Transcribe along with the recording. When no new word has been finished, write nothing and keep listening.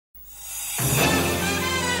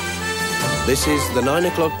This is the 9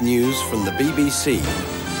 o'clock news from the BBC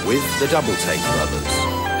with the Double Take Brothers.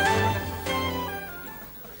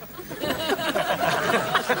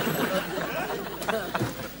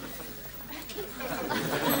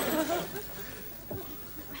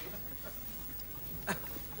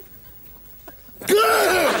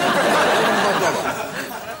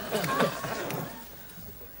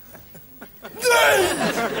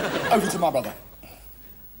 Over to my brother.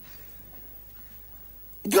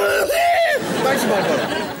 Back to my brother.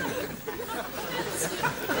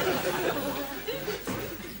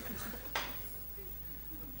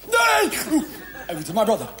 Over to my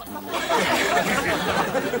brother.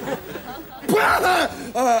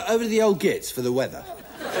 Over to the old gits for the weather.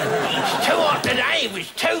 It's too hot today. It was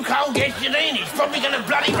too cold yesterday, and it's probably going to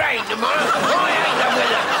bloody rain tomorrow. I hate the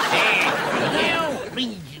weather. Now,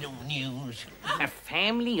 regional news. A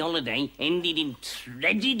family holiday ended in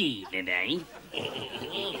tragedy today.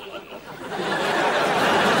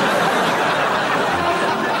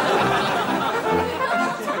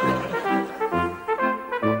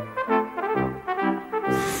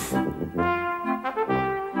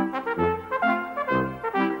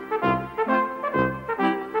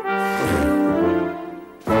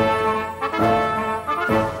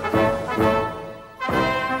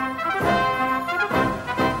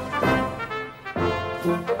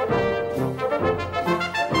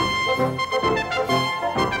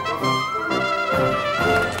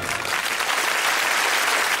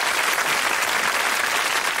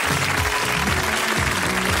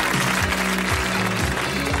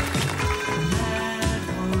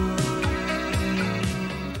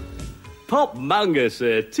 Pop Mungus,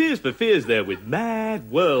 Tears for Fears there with Mad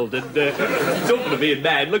World. And talking of being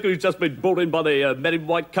mad, look who's just been brought in by the Men in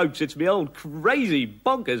White coach. It's me old crazy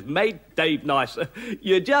bonkers mate, Dave Nice.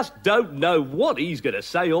 You just don't know what he's going to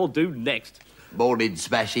say or do next. Morning,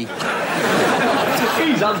 Smashy.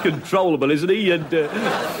 He's uncontrollable, isn't he? And,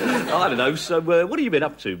 I don't know, so what have you been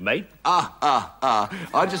up to, mate?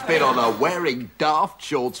 I've just been on a wearing daft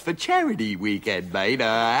shorts for charity weekend, mate.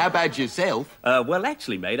 How about yourself? Well,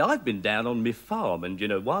 actually, mate, I've been down on my farm, and, you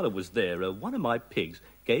know, while I was there, one of my pigs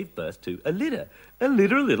gave birth to a litter of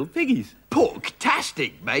little piggies.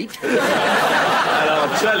 Pork-tastic, mate. And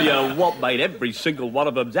I'll tell you what, mate, every single one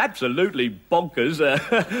of them's absolutely bonkers.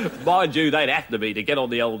 Mind you, they'd have to be to get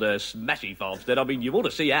on the old Smashy farmstead. I mean, you ought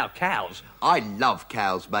to see our cows. I love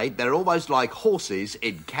cows, mate. They're almost like horses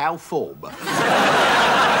in cow form. But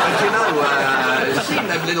you know, seeing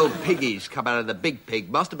them little piggies come out of the big pig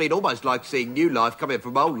must have been almost like seeing new life coming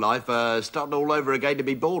from old life, starting all over again to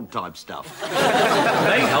be born type stuff.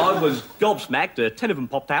 Mate, I was gobsmacked. 10 of them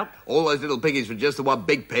popped out. All those little piggies from just the one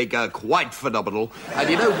big pig are quite phenomenal. And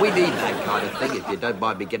you know, we need that kind of thing, if you don't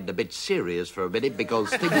mind me getting a bit serious for a minute, because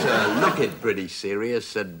things are looking pretty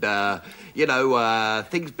serious. And, you know,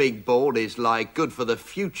 things being born is like good for the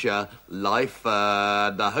future life.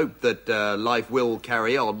 And I hope that life will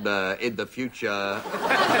carry on in the future.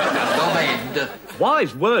 Non-end.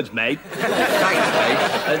 Wise words, mate. Thanks, mate.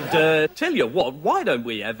 And tell you what, why don't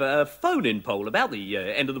we have a phone-in poll about the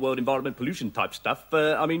end of the world environment pollution type stuff?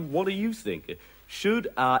 I mean, what do you think? Should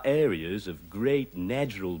our areas of great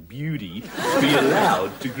natural beauty be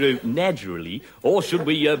allowed to grow naturally, or should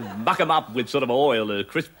we muck them up with sort of oil,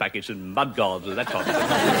 crisp packets and mud guards and that kind of thing?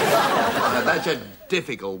 That's a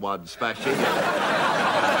difficult one, Smashy.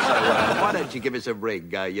 So why don't you give us a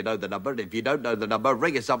ring? You know the number, and if you don't know the number,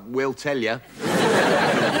 ring us up and we'll tell you.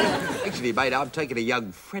 Actually, mate, I'm taking a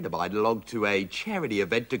young friend of mine along to a charity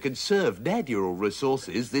event to conserve natural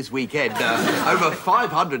resources this weekend. Over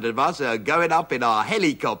 500 of us are going up in our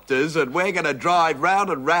helicopters, and we're going to drive round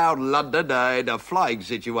and round London in a flying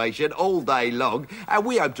situation all day long, and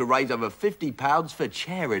we hope to raise over £50 for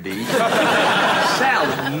charity.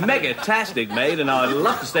 Sounds mega-tastic, mate, and I'd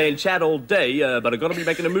love to stay and chat all day, but I've got to be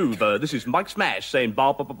making a move. This is Mike Smash saying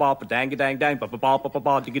ba-ba-ba-ba-dang-a-dang-dang,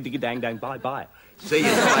 ba-ba-ba-ba-ba, digga-digga-dang-dang, bye-bye. See you,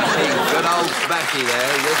 Smashy. Good old Smashy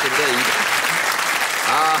there, yes indeed.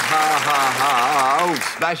 Old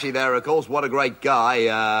Smashy there, of course, what a great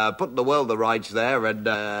guy. Putting the world to rights there and...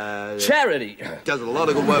 charity! Does a lot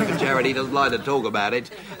of good work for charity, doesn't like to talk about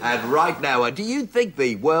it. And right now, do you think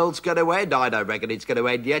the world's going to end? I don't reckon it's going to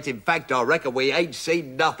end yet. In fact, I reckon we ain't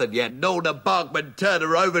seen nothing yet. Norda Barkman,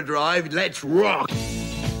 Turner Overdrive, let's rock!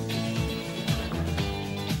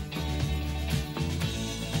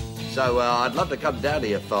 So, I'd love to come down to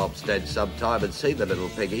your farmstead sometime and see the little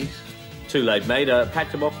piggies. Too late, mate.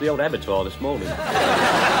 Packed them off the old abattoir this morning.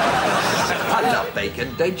 I love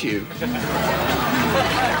bacon, don't you?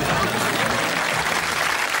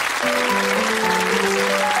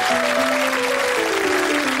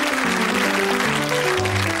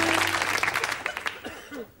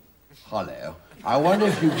 I wonder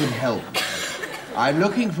if you can help me. I'm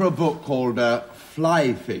looking for a book called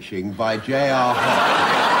Fly Fishing by J.R.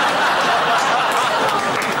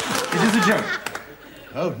 Hartley. It is a joke.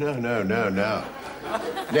 Oh, no.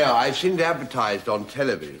 No, I've seen it advertised on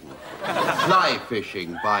television. Fly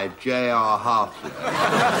Fishing by J.R. Hartley.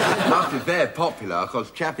 It must be very popular,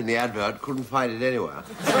 because the chap in the advert couldn't find it anywhere.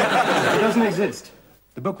 It doesn't exist.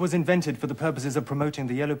 The book was invented for the purposes of promoting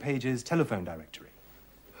the Yellow Pages telephone directory.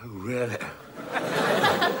 Oh, really?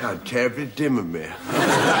 How terribly dim of me.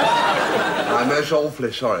 I'm most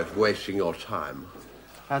awfully sorry for wasting your time.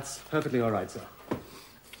 That's perfectly all right, sir.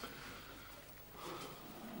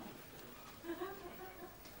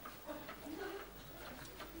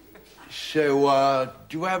 So,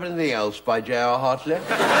 do you have anything else by J.R. Hartley?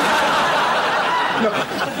 No,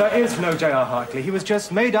 there is no J.R. Hartley. He was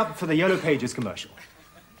just made up for the Yellow Pages commercial.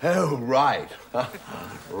 Oh, right.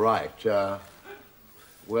 Right.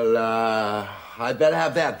 Well, I'd better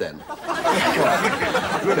have that then.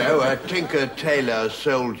 You know, a tinker, tailor,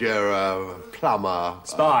 soldier, plumber.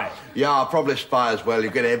 Spy. Yeah, probably spy as well. You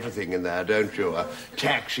get everything in there, don't you?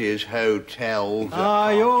 Taxis, hotels.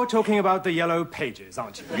 You're talking about the Yellow Pages,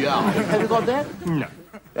 aren't you? Yeah. Have you got that? No.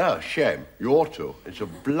 Oh, shame. You ought to. It's a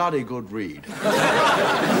bloody good read.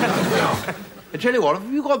 Yeah. I tell you what, have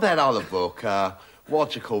you got that other book?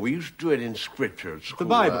 What's it called? We used to do it in scripture at school. The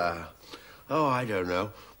Bible. Oh, I don't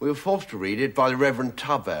know. We were forced to read it by the Reverend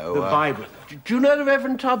Tubbo. The Bible. Do you know the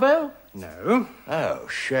Reverend Tubbo? No. Oh,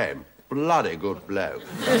 shame. Bloody good bloke.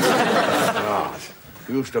 God.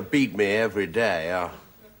 He used to beat me every day.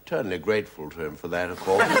 Eternally grateful to him for that, of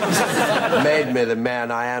course. Made me the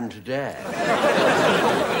man I am today.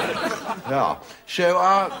 Yeah.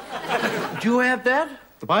 So, do you have that?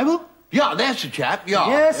 The Bible? Yeah, that's the chap, yeah.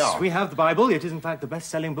 Yes, yeah. we have the Bible. It is, in fact, the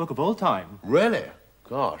best-selling book of all time. Really?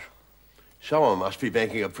 Gosh. Someone must be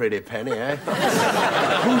making a pretty penny, eh?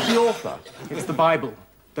 Who's the author? It's the Bible.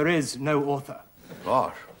 There is no author.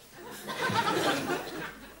 Gosh.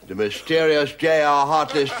 The mysterious J.R.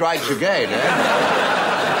 Hartley strikes again, eh?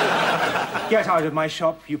 Get out of my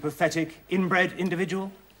shop, you pathetic, inbred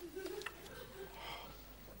individual.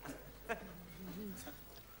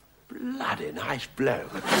 Bloody nice bloke.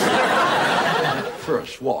 For a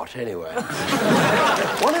swat, anyway.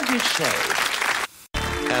 What did you say?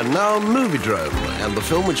 And now Moviedrome, and the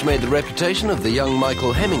film which made the reputation of the young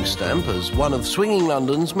Michael Hemmingstamp as one of swinging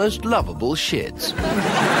London's most lovable shits.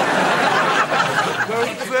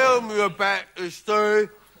 Don't tell me about the story.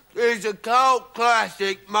 It's a cult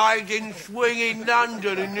classic made in swinging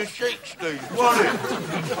London in the 60s, wasn't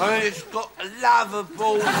it? I mean, it's got a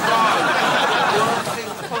lovable vibe.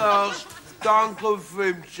 Working class, done good for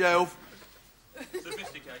himself.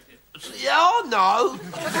 Sophisticated. Yeah, I know.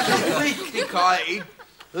 Sophisticated.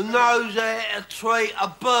 And knows how to treat a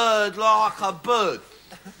bird like a bird.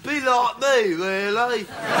 Be like me, really.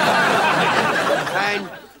 And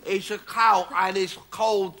it's a cult, and it's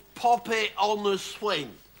called Pop It on the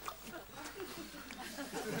Swing.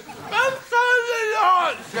 I'm so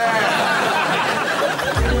delighted.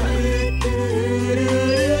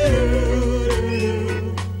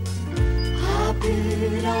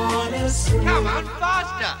 Come on,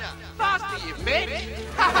 faster. Faster, you bitch.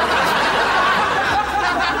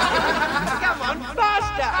 Come on,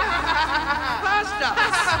 faster. Faster.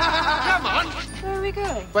 Come on. Where are we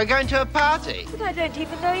going? We're going to a party. But I don't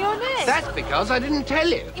even know your name. That's because I didn't tell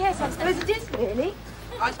you. Yes, I suppose it is, really.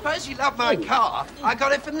 I suppose you love my car. I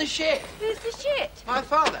got it from the shit. Who's the shit? My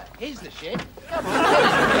father. He's the shit. Come on.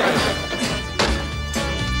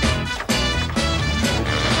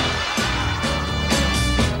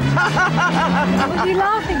 What are you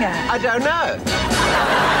laughing at? I don't know.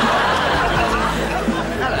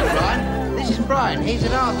 Hello, Brian. This is Brian. He's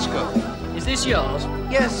at art school. Is this yours?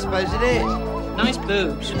 Yes, I suppose it is. Nice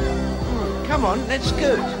boobs. Come on, let's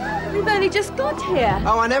scoot. We've only just got here.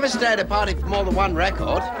 Oh, I never stay at a party for more than one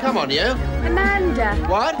record. Come on, you. Amanda.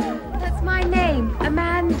 What? That's my name,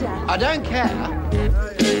 Amanda. I don't care.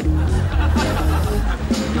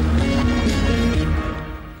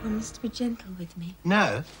 Promise to be gentle with me.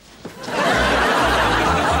 No.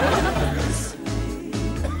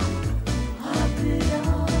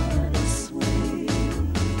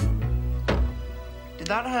 Did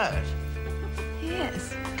that hurt?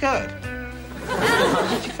 Yes. Good.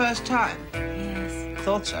 Was it your first time? Yes.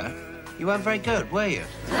 Thought so. You weren't very good, were you?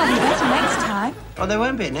 I'll be better next time. Oh, there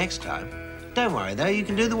won't be a next time. Don't worry, though. You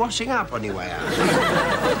can do the washing up on your way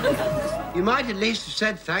out. You might at least have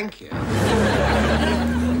said thank you.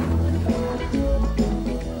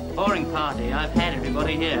 Boring party. I've had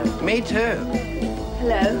everybody here. Me too.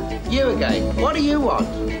 Hello. You again. What do you want?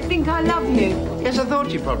 Think I love you, Yes, I thought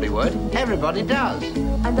you probably would. Everybody does.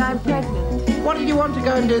 and I'm pregnant. What did you want to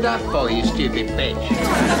go and do that for, you stupid bitch?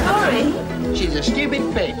 Sorry. She's a stupid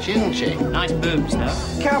bitch, isn't she? Nice boobs,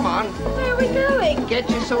 though. Come on, Where are we going? get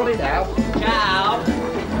you sorted out. Ciao.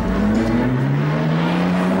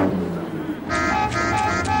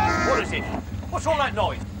 What is it? What's all that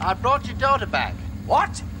noise? I brought your daughter back.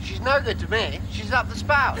 What? She's no good to me. She's up the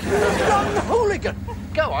spout. Young hooligan.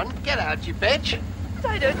 Go on, get out, you bitch.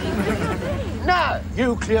 I don't think No,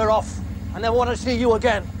 You clear off. I never want to see you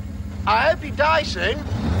again. I hope you die soon. Get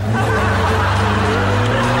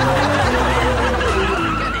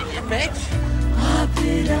it, you bitch.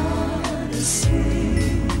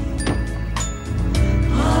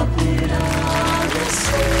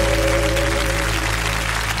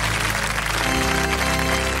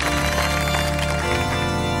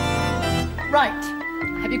 Right.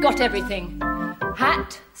 Have you got everything?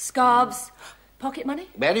 Hat, scarves, pocket money?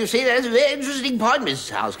 Well, you see, that's a very interesting point, Mrs.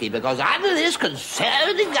 Housekeeper, because under this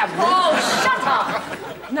Conservative government... Oh, shut up!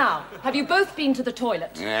 Now, have you both been to the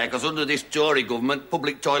toilet? Yeah, because under this Tory government,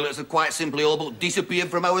 public toilets have quite simply all but disappeared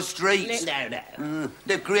from our streets. No.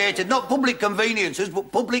 They've created not public conveniences, but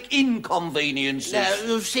public inconveniences. Now,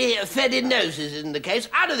 you see, fairly noses in the case.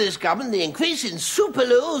 Under this government, the increase in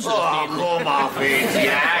superloos Oh, has been... come off it,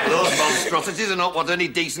 yeah. Those monstrosities are not what any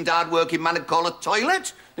decent, hard-working man would call a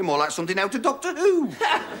toilet. They're more like something out of Doctor Who.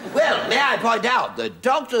 Well, may I point out that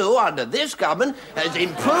Doctor Who, under this government, has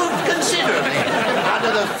improved considerably.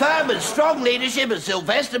 Under the firm and strong leadership of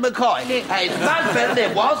Sylvester McCoy. It's much better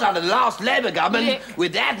than it was under the last Labour government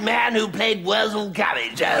with that man who played Wurzel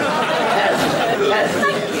Gummidge.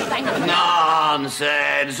 Thank you.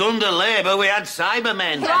 Nonsense. Under Labour, we had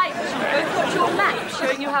Cybermen. Right. You've both got your map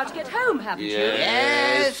showing you how to get home, haven't you?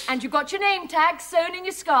 Yes. And you've got your name tags sewn in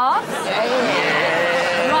your scarves?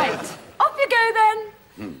 Yes. Right. Off you go, then.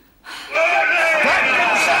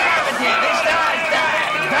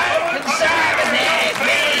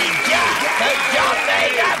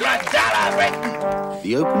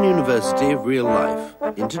 The Open University of Real Life.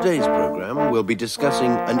 In today's programme, we'll be discussing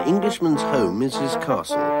An Englishman's Home is His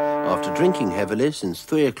Castle after drinking heavily since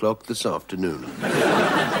 3 o'clock this afternoon.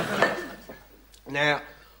 Now,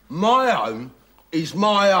 my home is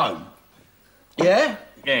my home. Yeah?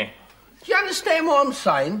 Yeah. Do you understand what I'm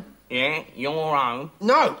saying? Yeah, your own.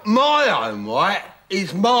 No, my home, right,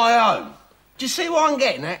 is my home. Do you see what I'm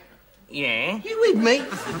getting at? Yeah. You with me?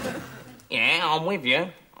 Yeah, I'm with you.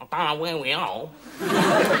 I don't know where we are.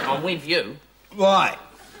 I'm with you. Right.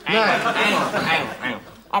 Hang on.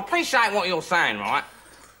 I appreciate what you're saying, right?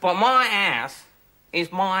 But my house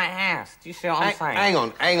is my house. Do you see what I'm saying?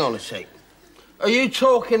 Hang on a sec. Are you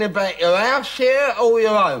talking about your house here or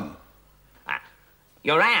your home?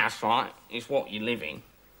 Your house, right, is what you live in.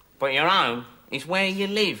 But your home is where you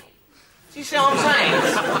live. Do you see what I'm saying?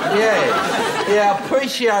 Yeah, I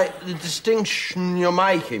appreciate the distinction you're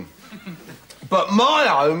making. But my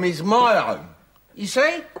home is my home. You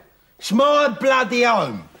see? It's my bloody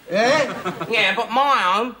home. Yeah? Yeah, but my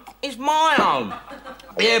home is my home.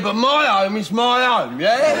 Yeah, but my home is my home,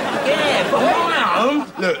 yeah? Yeah, but my home...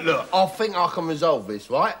 Look, I think I can resolve this,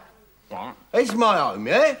 right? Right, It's my home,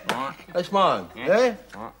 yeah? right, It's my home, yeah?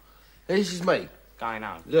 right. This is me. Going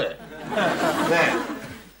home. Yeah. Now,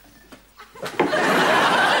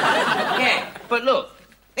 Yeah, but look,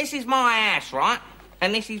 this is my house, right?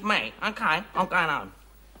 And this is me. Okay, I'm going home.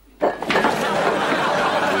 We'll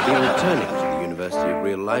be returning to the University of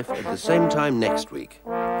Real Life at the same time next week.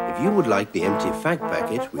 If you would like the empty fact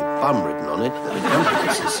packet with bum written on it that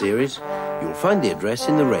accompanies this series, you'll find the address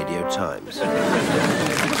in the Radio Times.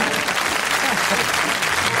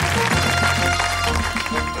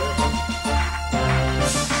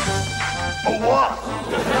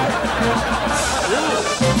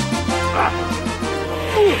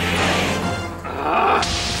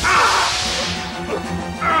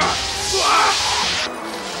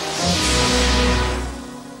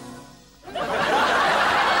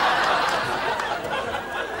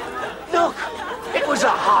 look, it was a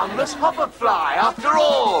harmless hopperfly after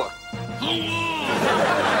all.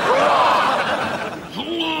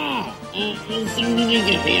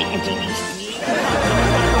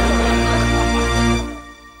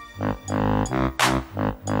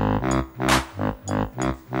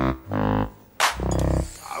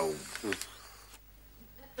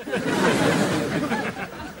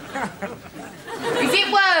 Is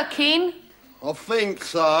it working? I think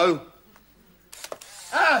so.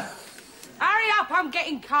 Hurry up, I'm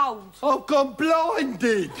getting cold. I've gone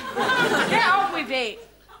blinded. Get on with it.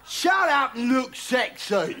 Shut up and look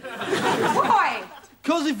sexy. Why?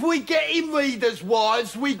 Because if we get in readers'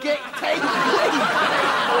 wives, we get 10 quid.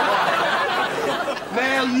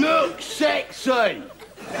 Now look sexy. Take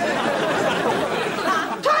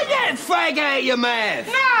that fag out of your mouth.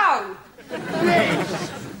 No!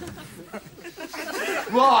 Yes.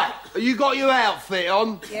 Right, you got your outfit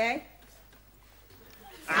on? Yeah.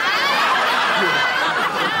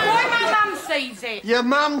 Why my mum sees it? Your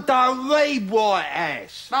mum don't read, white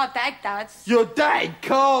ass. My dad does. Your dad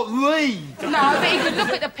can't read. No, but he could look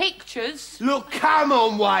at the pictures. Look, come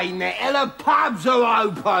on, Wayne, the pubs are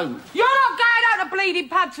open. You're not going out to bleeding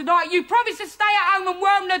pub tonight. You promised to stay at home and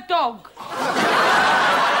worm the dog.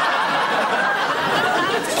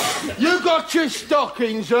 You got your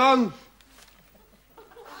stockings on?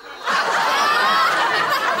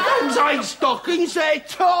 Those ain't stockings, they're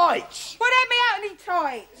tights. Well, let me out any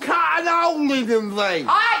tights. Cut an hole in them, then.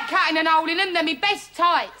 I ain't cutting an hole in them. They're my best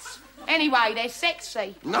tights. Anyway, they're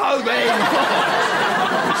sexy. No, they're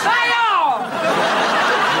not. They are!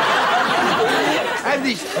 Have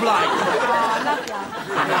this plate. Oh, I love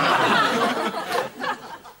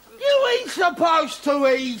you. You ain't supposed to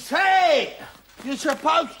eat it. You're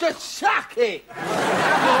supposed to suck it. Go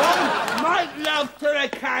on, make love to the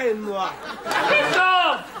camera. Piss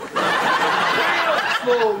off! Count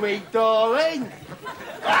for me, darling.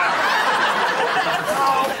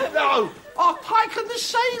 Oh, no. I've taken the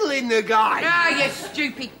ceiling again. Ah, you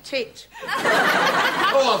stupid tit.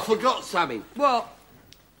 Oh, I forgot something. What?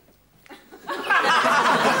 I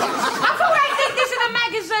thought I did this in a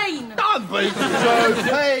magazine. Don't be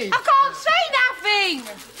stupid. I can't see nothing.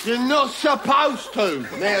 You're not supposed to.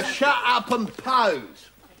 Now shut up and pose.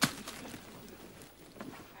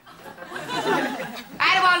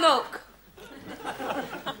 How do I look?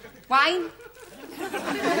 Wayne?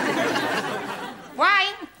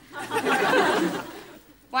 Wayne?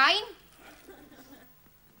 Wayne?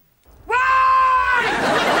 Wayne!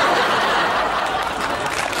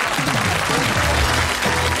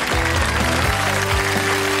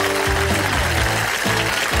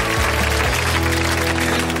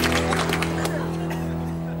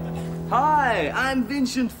 Hi, I'm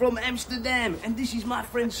Vincent from Amsterdam, and this is my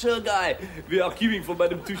friend Sergei. We are queuing for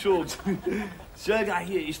Madame Tussauds. Sergei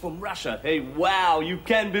here is from Russia. Hey, wow, you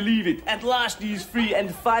can't believe it. At last he is free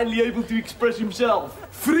and finally able to express himself.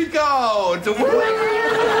 Freak out! In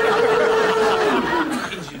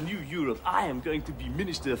the new Europe, I am going to be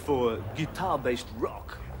minister for guitar-based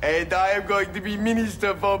rock. And I am going to be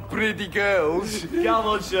minister for pretty girls. Come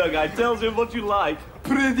on, Sergei, tell them what you like.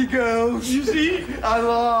 Pretty girls. You see? I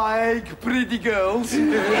like pretty girls.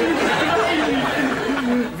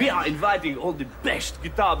 We are inviting all the best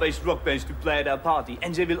guitar-based rock bands to play at our party,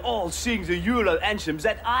 and they will all sing the Euro anthems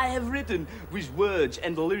that I have written with words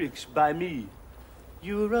and lyrics by me.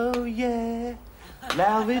 Euro, yeah,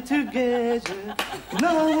 now we're together,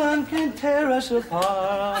 no one can tear us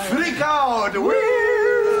apart. Freak out!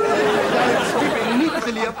 I'm skipping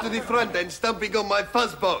neatly up to the front and stumping on my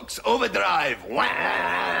fuzz box. Overdrive.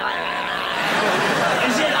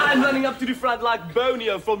 And then I'm running up to the front like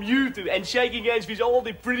Bonio from U2 and shaking hands with all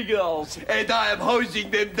the pretty girls. And I am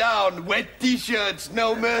hosing them down. Wet t-shirts,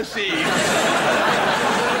 no mercy.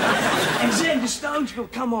 And then the Stones will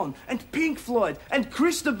come on, and Pink Floyd, and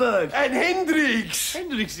Christenberg. And Hendrix.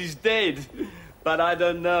 Hendrix is dead. But I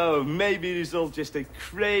don't know. Maybe it is all just a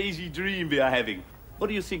crazy dream we are having. What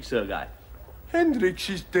do you think, Sergei? Hendrix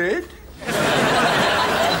is dead?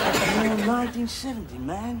 1970,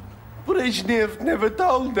 man. Brezhnev never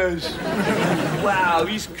told us. Wow,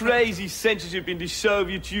 his crazy censorship in the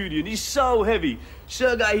Soviet Union is so heavy.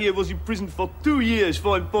 Sergei here was imprisoned for 2 years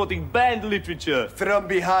for importing banned literature. From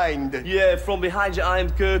behind. Yeah, from behind the Iron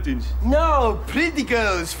Curtains. No, pretty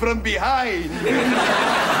girls from behind.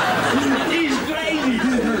 He's crazy.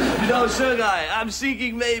 You know, Sergei, I'm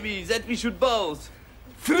thinking maybe that we should both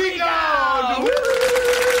freak out! Look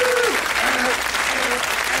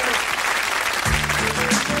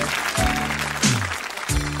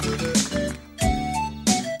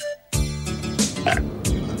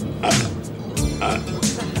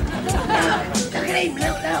at him,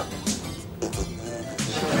 look.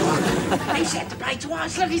 He's had to pay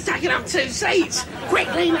twice. Look, he's taking up 2 seats.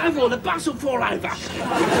 Quick, lean over or the bus will fall over.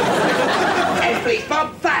 And please,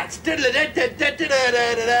 Bob Fats. He's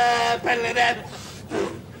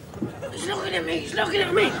looking at me,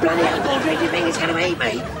 Bloody hell, Gordon, do you think he's going to eat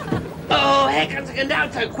me? Oh, here comes the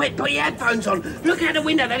conductor. Quick, put your headphones on. Look out the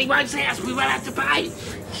window, then he won't see us. We won't have to pay.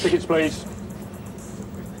 Tickets, please.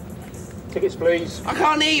 Tickets, please. I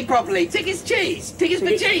can't hear you properly. Tickets, cheese. Tickets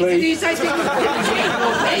for cheese. Did you say tickets for cheese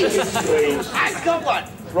or cheese? Please. I've got one.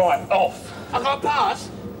 Right, off. I've got a pass.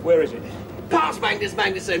 Where is it? Pass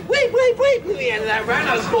Magnuson. Whip. At the end of that round,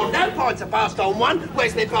 I scored no points. I passed on one.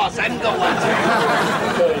 Wesley pass. I haven't got one.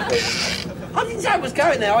 I didn't say I was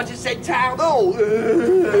going there. I just said town hall.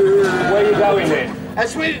 Where are you going then? A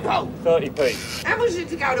swimming pool. 30p. How much is it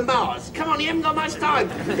to go to Mars? Come on, you haven't got much time.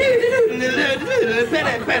 Oh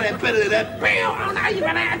no, you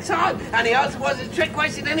ran out of time. And the answer was a trick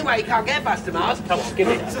question anyway. You can't get a bus to Mars. Come on, give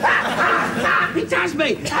it. He touched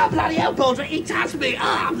me. Oh, bloody hell, Baldrick, he touched me. Oh,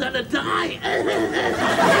 I'm going to die.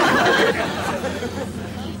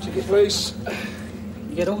 Ticket, please.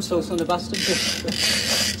 You get all sorts on the bus, don't you?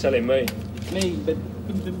 Telling me. Me, but...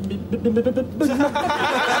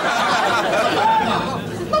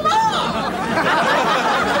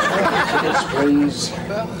 Tickets, please.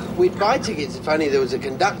 We'd buy tickets if only there was a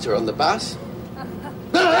conductor on the bus.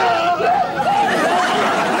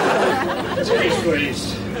 Tickets,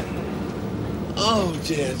 please. Oh,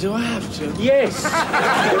 dear, do I have to? Yes.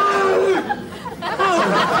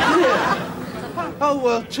 Oh,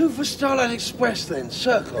 well, 2 for Starlight Express, then.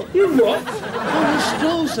 Circle. You what? Oh, the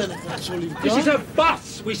stalls, then, if that's all you've got. This is a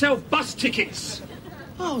bus. We sell bus tickets.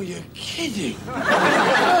 Oh, you're kidding.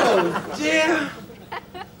 Oh, dear.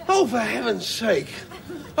 Oh, for heaven's sake.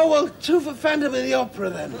 Oh, well, 2 for Phantom of the Opera,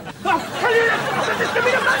 then. Oh, give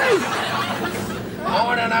me the money.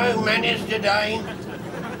 I don't know, manners today.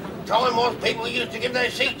 Time was people used to give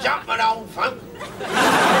their seats up for old folk.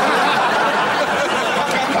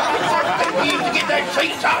 People used to give their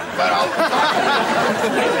seats up for old folk.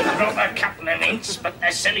 Drop a couple of inks, but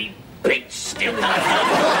the silly bitch still.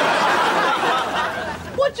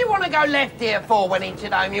 What do you want to go left here for when it's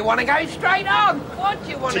at home? You want to go straight on? What do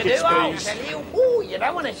you want to do? I'll tell you. Oh, you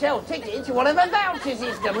don't want to sell tickets. You want to have a voucher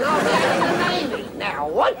system. Not the Navy. Now,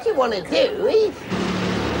 what you want to do is...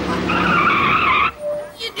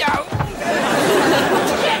 You don't.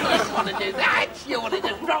 You don't want to do that. You wanted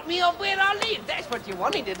to drop me off where I live. That's what you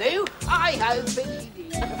wanted to do. I hope you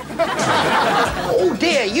did. Oh,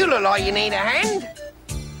 dear, you look like you need a hand.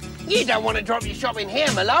 You don't want to drop your shopping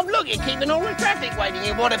here, my love. Look, you're keeping all the traffic waiting.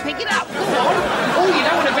 You want to pick it up. Go on. Oh, you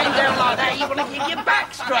don't want to bend down like that. You want to keep your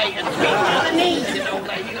back straight and bend to the knees and all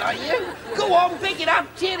that, like you. Go on, pick it up.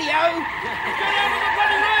 Cheerio. Get out of the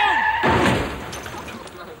bloody road.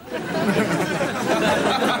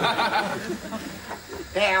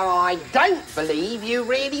 Now, I don't believe you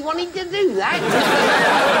really wanted to do that.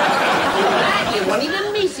 You wanted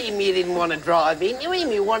to miss him. You didn't want to drive into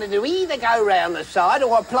him. You wanted to either go round the side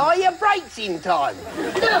or apply your brakes in time.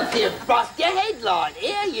 Look, you bust your headlight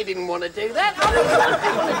here. You didn't want to do that. I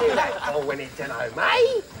didn't want to do that. Oh, when it's at home,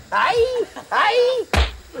 eh?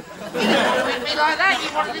 You didn't want to hit me like that.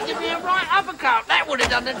 You wanted to give me a right uppercut. That would have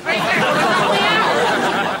done the trick. That would have knocked me out.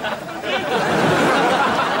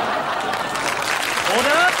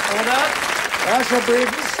 Order. Asher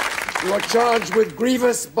Briggs, you are charged with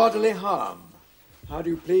grievous bodily harm. How do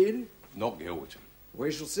you plead? Not guilty.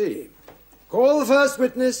 We shall see. Call the first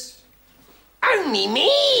witness. Only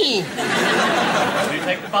me! You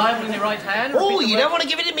take the Bible in your right hand. Oh, you don't want to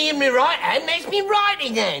give it to me in my right hand? That's me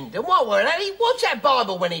writing hand. And what were that? What's that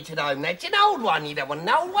Bible when it's at home? That's an old one. You don't want an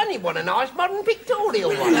old one. You want a nice modern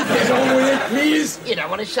pictorial one. Get on with it, please. You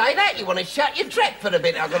don't want to say that. You want to shut your trap for a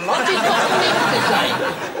bit. I've got lots of things to say.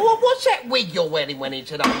 Oh, what's that wig you're wearing when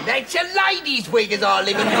it's at home? That's a lady's wig as I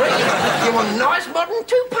live and breathe. You want a nice modern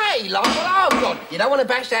toupee like what I've got. You don't want to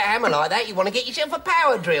bash that hammer like that. You want to get yourself a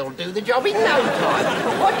power drill. Do the job in no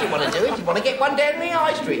time. What you want to do is you want to get one down the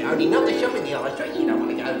high street. Only not the shop in the high street. You don't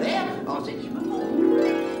want to go there. I said you before.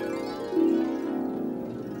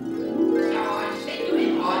 So I said to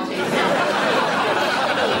him,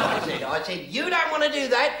 I said, you don't want to do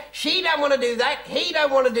that. She don't want to do that. He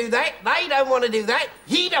don't want to do that. They don't want to do that.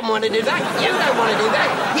 He don't want to do that. You don't want to do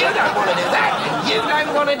that. You don't want to do that. And you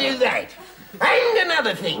don't want to do that. And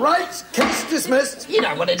another thing. Right, case dismissed. You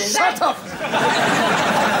don't want to do that. Shut up!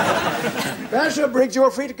 Asher Briggs, you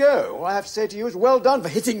are free to go. All I have to say to you is well done for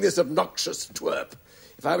hitting this obnoxious twerp.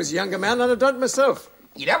 If I was a younger man, I'd have done it myself.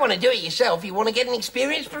 You don't want to do it yourself. You want to get an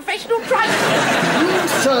experienced professional trainer. You,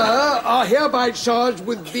 sir, are hereby charged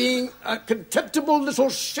with being a contemptible little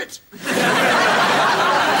shit.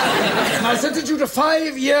 I sentence you to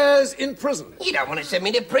 5 years in prison. You don't want to send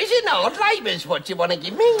me to prison. Hard labour's what you want to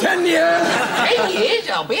give me. 10 years. 10 years?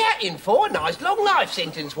 I'll be out in 4. Nice long life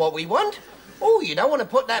sentence, what we want. Oh, you don't want to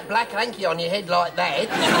put that black hanky on your head like that.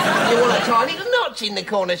 You want to tie little knots in the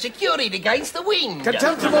corner, secured it against the wind.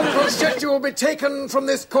 Contemptible little shit, you will be taken from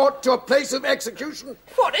this court to a place of execution.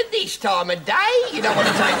 What, at this time of day? You don't want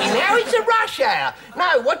to take me now, it's a rush hour.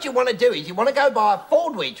 No, what you want to do is you want to go by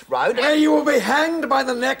Fordwich Road. Where you will be hanged by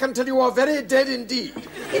the neck until you are very dead indeed.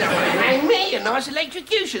 You don't want to hang me. A nice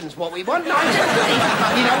electrocution's what we want. Nice and quick.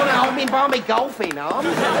 You don't want to hold me by my golfing arm.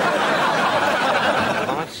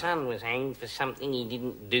 My son was hanged for something he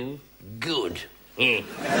didn't do. Good. Yeah.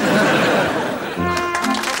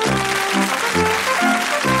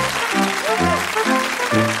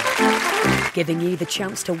 Giving you the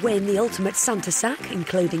chance to win the ultimate Santa sack,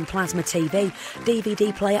 including plasma TV,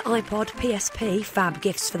 DVD player, iPod, PSP, fab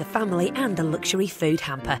gifts for the family and a luxury food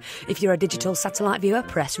hamper. If you're a digital satellite viewer,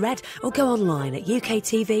 press red or go online at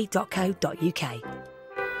uktv.co.uk.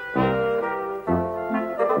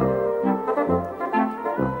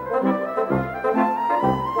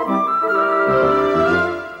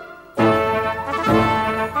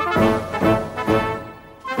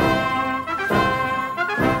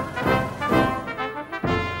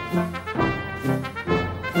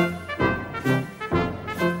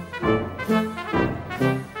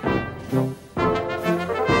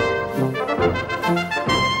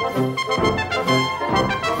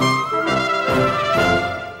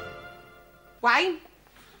 Wayne?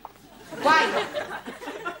 Wayne?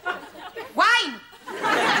 Wayne?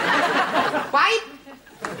 Wayne?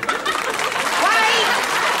 Wayne?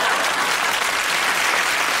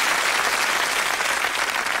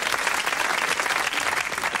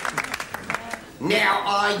 Now,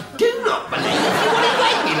 I do not believe you want to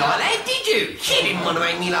make me like that, did you? You didn't want to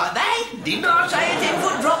make me like that. Didn't I say a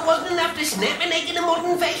 10-foot drop wasn't enough to snap an egg in a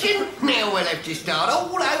modern fashion? Now we'll have to start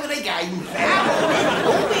all over again. Come on then,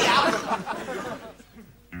 pull me up.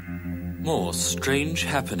 More strange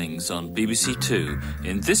happenings on BBC Two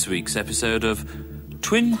in this week's episode of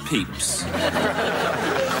Twin Peeps. That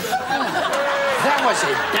was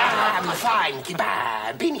a damn fine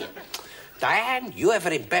kebab, innit? Diane, you ever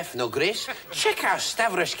in Bethnal Grist? Check out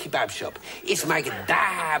Stavros Kebab Shop. It's make a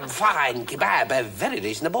damn fine kebab at a very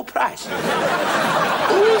reasonable price.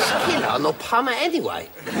 Who is Killer, no Palmer anyway?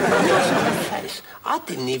 I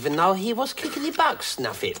didn't even know he was kicking the bugs,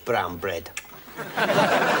 snuff it, brown bread.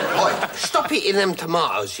 Oi, stop eating them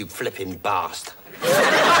tomatoes, you flipping bastard.